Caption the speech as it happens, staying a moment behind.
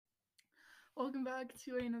Welcome back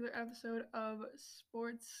to another episode of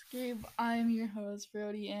SportScape. I'm your host,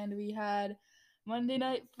 Brody, and we had Monday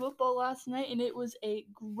Night Football last night, and it was a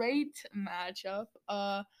great matchup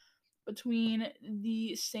between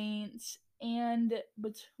the Saints and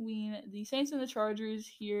the Chargers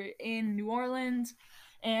here in New Orleans.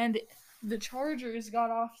 And the Chargers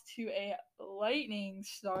got off to a lightning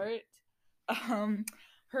start. Um,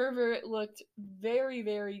 Herbert looked very,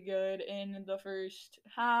 very good in the first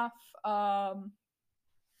half.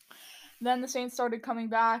 Then the Saints started coming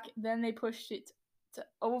back. Then they pushed it to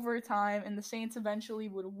overtime, and the Saints eventually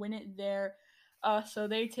would win it there. So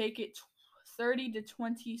they take it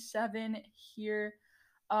 30-27 here.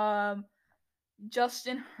 Um,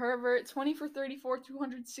 Justin Herbert, 20 for 34,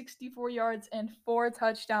 264 yards, and 4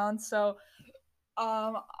 touchdowns. So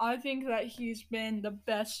I think that he's been the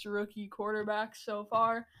best rookie quarterback so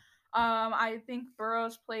far. I think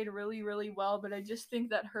Burrow's played really, really well, but I just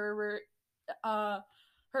think that uh,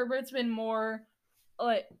 Herbert's been more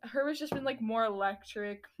Herbert's just been like more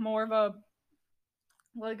electric, more of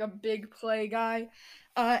a big play guy,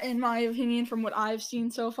 in my opinion, from what I've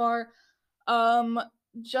seen so far. Um,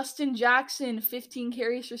 Justin Jackson, 15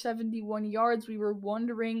 carries for 71 yards. We were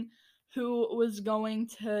wondering who was going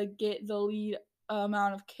to get the lead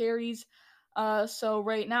amount of carries. So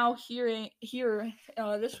right now here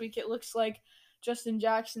this week it looks like Justin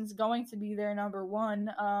Jackson's going to be their number one.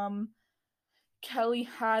 Kelly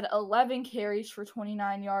had 11 carries for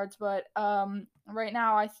 29 yards, but right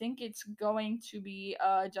now I think it's going to be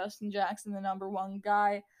Justin Jackson, the number one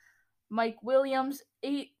guy. Mike Williams,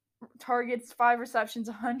 8 targets, 5 receptions,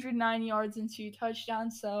 109 yards, and 2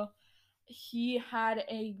 touchdowns. So he had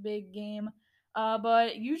a big game.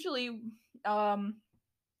 But usually um,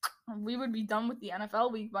 we would be done with the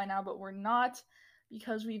NFL week by now, but we're not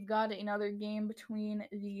because we've got another game between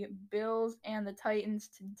the Bills and the Titans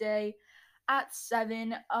today at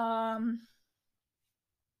 7.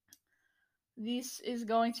 This is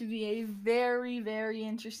going to be a very, very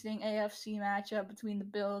interesting AFC matchup between the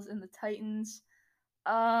Bills and the Titans.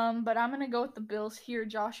 But I'm gonna go with the Bills here.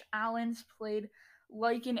 Josh Allen's played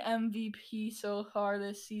like an MVP so far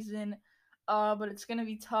this season. But it's gonna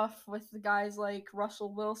be tough with the guys like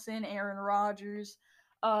Russell Wilson, Aaron Rodgers.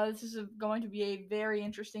 This is going to be a very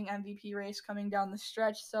interesting MVP race coming down the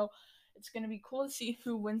stretch. So it's gonna be cool to see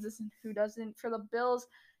who wins this and who doesn't. For the Bills,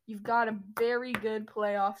 you've got a very good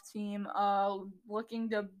playoff team.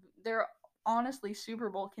 They're honestly Super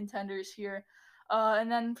Bowl contenders here.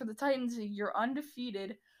 And then for the Titans, you're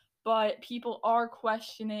undefeated, but people are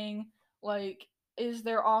questioning, like, is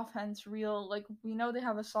their offense real? Like, we know they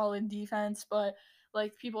have a solid defense, but,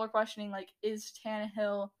 like, people are questioning, like, is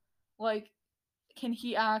Tannehill, like, can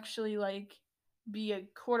he actually, like, be a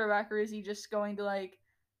quarterback, or is he just going to, like,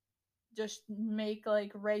 just make,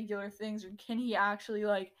 like, regular things, or can he actually,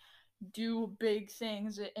 like, do big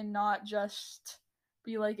things and not just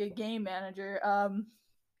be, like, a game manager?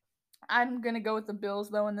 I'm gonna go with the Bills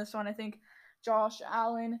though in this one. I think Josh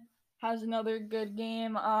Allen has another good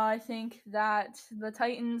game. I think that the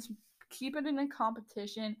Titans keep it in a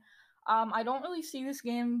competition. I don't really see this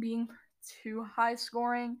game being too high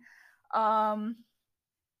scoring. Um,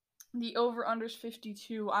 the over unders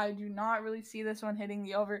 52. I do not really see this one hitting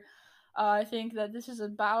the over. I think that this is a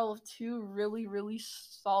battle of two really, really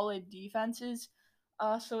solid defenses.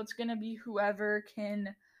 So it's gonna be whoever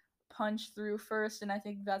can punch through first, and I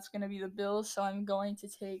think that's going to be the Bills, so I'm going to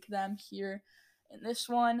take them here in this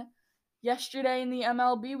one. Yesterday in the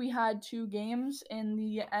MLB, we had two games in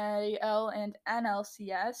the AL and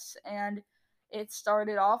NLCS, and it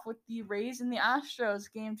started off with the Rays and the Astros.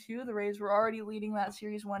 Game 2, the Rays were already leading that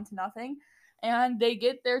series 1-0, and they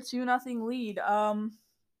get their 2-0 lead.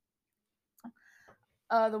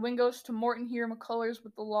 The win goes to Morton here, McCullers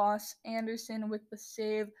with the loss, Anderson with the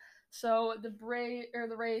save. So the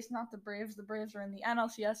Rays, not the Braves. The Braves are in the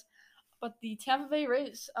NLCS, but the Tampa Bay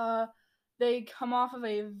Rays, they come off of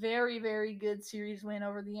a very, very good series win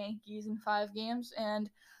over the Yankees in 5 games, and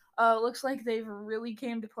looks like they've really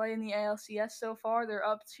came to play in the ALCS so far. They're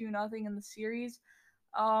up 2-0 in the series.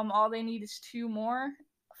 All they need is 2 more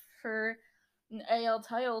for an AL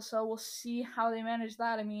title, so we'll see how they manage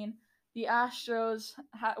that. I mean, the Astros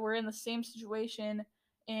were in the same situation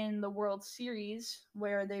in the World Series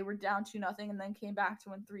where they were down 2-0 and then came back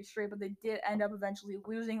to win 3 straight, but they did end up eventually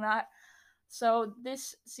losing that. So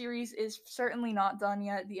this series is certainly not done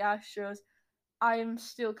yet. The Astros, I'm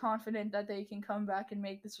still confident that they can come back and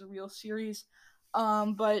make this a real series.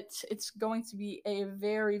 But it's going to be a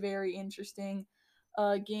very, very interesting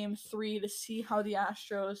game 3 to see how the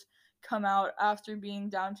Astros come out after being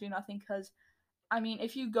down 2-0, because I mean,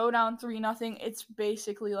 if you go down 3-0, it's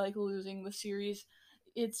basically like losing the series.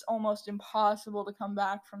 It's almost impossible to come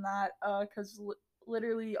back from that because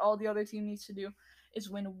literally all the other team needs to do is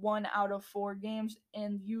win 1 out of 4 games,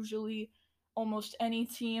 and usually almost any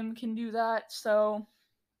team can do that. So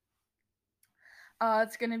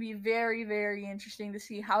it's going to be very, very interesting to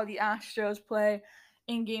see how the Astros play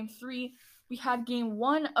in Game 3. We had Game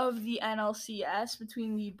 1 of the NLCS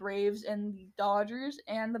between the Braves and the Dodgers,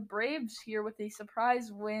 and the Braves here with a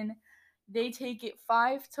surprise win. They take it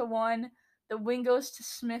 5-1. The win goes to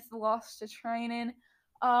Smith, loss to Trinan.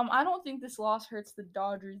 I don't think this loss hurts the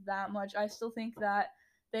Dodgers that much. I still think that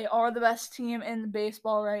they are the best team in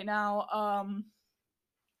baseball right now.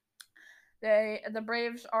 The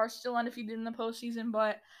Braves are still undefeated in the postseason,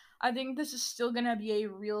 but I think this is still gonna be a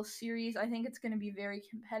real series. I think it's gonna be very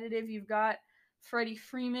competitive. You've got Freddie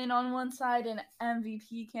Freeman on one side, an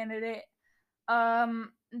MVP candidate.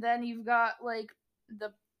 Then you've got like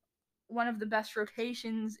the one of the best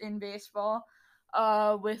rotations in baseball,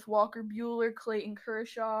 with Walker Buehler, Clayton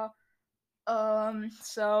Kershaw.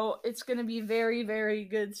 So it's gonna be very, very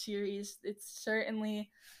good series. It's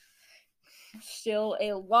certainly still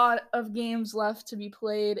a lot of games left to be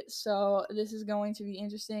played, so this is going to be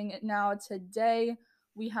interesting. Now, today,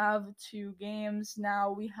 we have 2 games.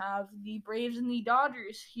 Now, we have the Braves and the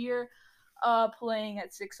Dodgers here playing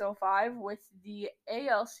at 6:05, with the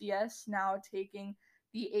ALCS now taking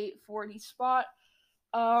the 8:40 spot.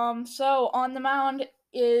 So, on the mound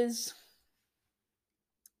is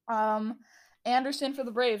um, Anderson for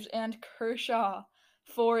the Braves and Kershaw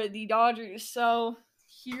for the Dodgers. So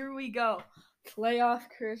here we go. Playoff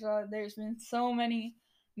Kershaw. There's been so many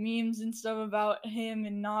memes and stuff about him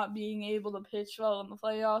and not being able to pitch well in the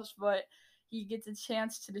playoffs, but he gets a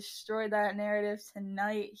chance to destroy that narrative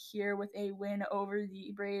tonight here with a win over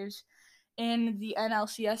the Braves in the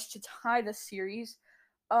NLCS to tie the series.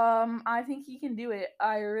 I think he can do it.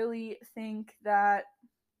 I really think that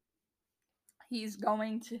he's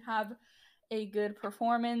going to have a good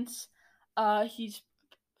performance. He's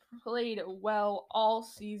played well all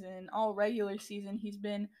season, all regular season. He's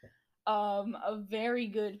been a very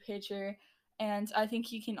good pitcher, and I think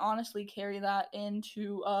he can honestly carry that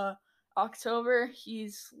into October.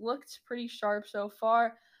 He's looked pretty sharp so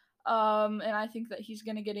far, and I think that he's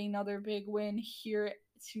going to get another big win here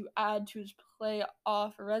to add to his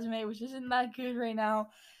playoff resume, which isn't that good right now,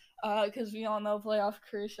 because we all know playoff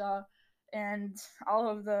Kershaw and all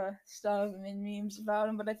of the stuff and memes about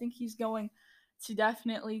him. But I think he's going to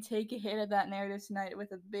definitely take a hit at that narrative tonight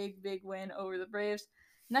with a big, big win over the Braves.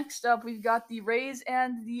 Next up, we've got the Rays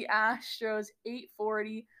and the Astros,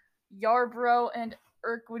 8:40, Yarbrough and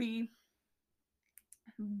Urquidy.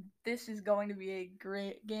 This is going to be a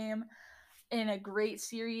great game in a great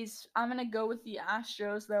series. I'm gonna go with the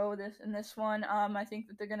Astros though. This one, I think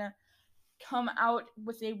that they're gonna come out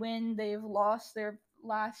with a win. They've lost their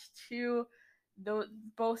last 2, though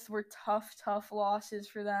both were tough losses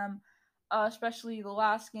for them. Especially the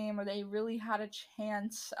last game where they really had a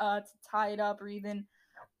chance to tie it up or even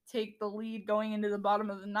take the lead going into the bottom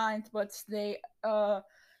of the 9th, but they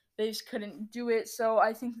just couldn't do it. So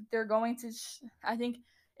I think that they're going to. I think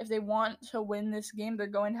if they want to win this game, they're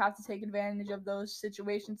going to have to take advantage of those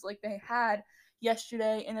situations like they had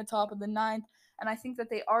yesterday in the top of the 9th. And I think that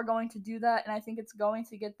they are going to do that. And I think it's going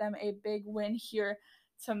to get them a big win here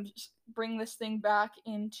to bring this thing back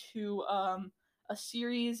into a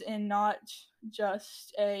series and not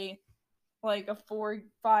just a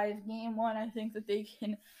 4-5 game one. I think that they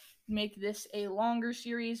can make this a longer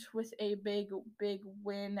series with a big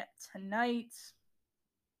win tonight.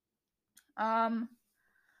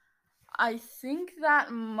 I think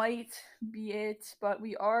that might be it, but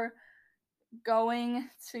we are going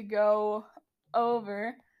to go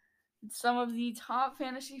over some of the top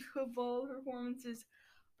fantasy football performances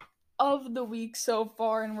of the week so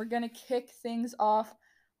far, and we're going to kick things off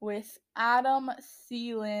with Adam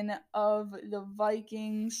Thielen of the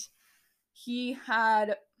Vikings. He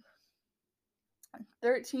had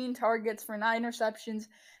 13 targets for 9 receptions,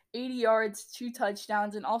 80 yards, 2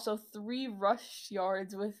 touchdowns, and also 3 rush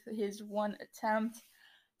yards with his 1 attempt.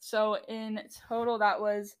 So in total, that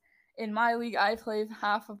was, in my league, I played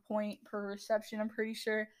half a point per reception. I'm pretty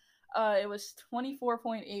sure it was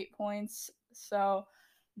 24.8 points. So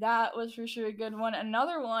that was for sure a good one.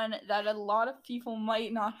 Another one that a lot of people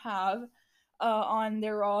might not have on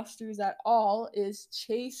their rosters at all is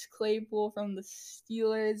Chase Claypool from the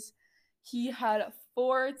Steelers. He had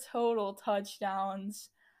 4 total touchdowns,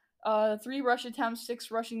 3 rush attempts,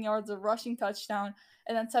 6 rushing yards, a rushing touchdown,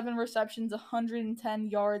 and then 7 receptions, 110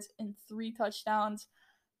 yards, and 3 touchdowns.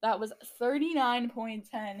 That was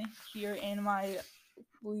 39.10 here in my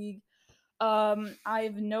league. I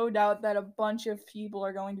have no doubt that a bunch of people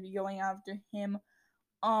are going to be going after him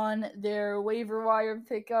on their waiver wire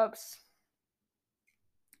pickups.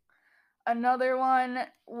 Another one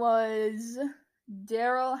was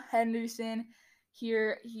Darrell Henderson.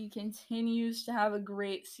 Here, he continues to have a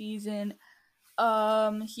great season.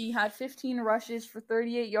 He had 15 rushes for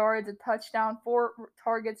 38 yards, a touchdown, 4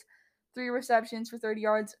 targets, 3 receptions for 30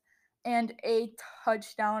 yards, and a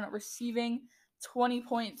touchdown, receiving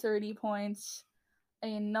 20.30 points.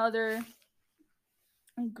 Another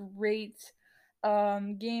great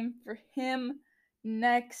game for him.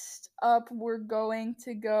 Next up, we're going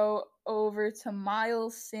to go over to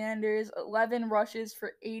Miles Sanders, 11 rushes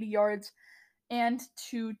for 80 yards and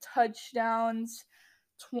 2 touchdowns.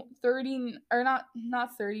 30 or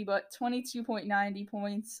not 30 but 22.90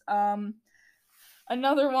 points.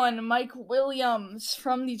 Another one, Mike Williams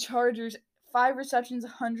from the Chargers, 5 receptions,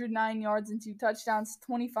 109 yards and 2 touchdowns,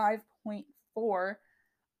 25.4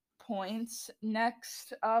 points.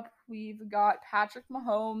 Next up, we've got Patrick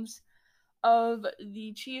Mahomes of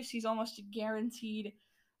the Chiefs. He's almost a guaranteed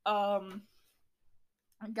guy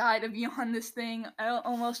to be on this thing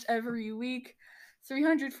almost every week.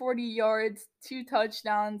 340 yards, 2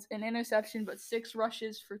 touchdowns, an interception, but 6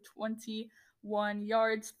 rushes for 21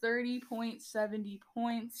 yards, 30.70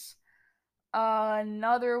 points.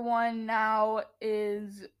 Another one now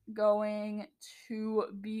is going to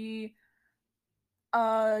be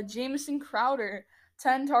Jamison Crowder.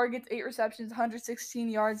 10 targets, 8 receptions, 116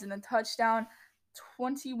 yards, and a touchdown,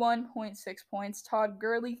 21.6 points. Todd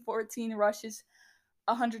Gurley, 14 rushes,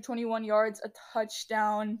 121 yards, a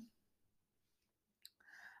touchdown.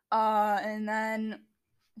 And then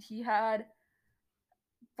he had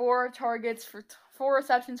 4 targets for 4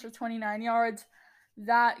 receptions for 29 yards.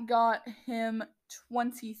 That got him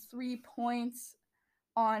 23 points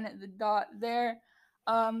on the dot there.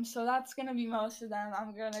 So that's going to be most of them.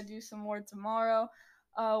 I'm going to do some more tomorrow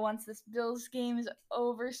once this Bills game is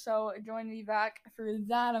over. So join me back for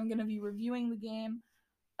that. I'm going to be reviewing the game,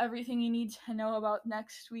 everything you need to know about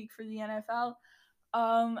next week for the NFL,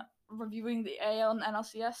 reviewing the AL and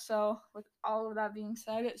NLCS. So with all of that being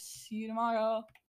said, see you tomorrow.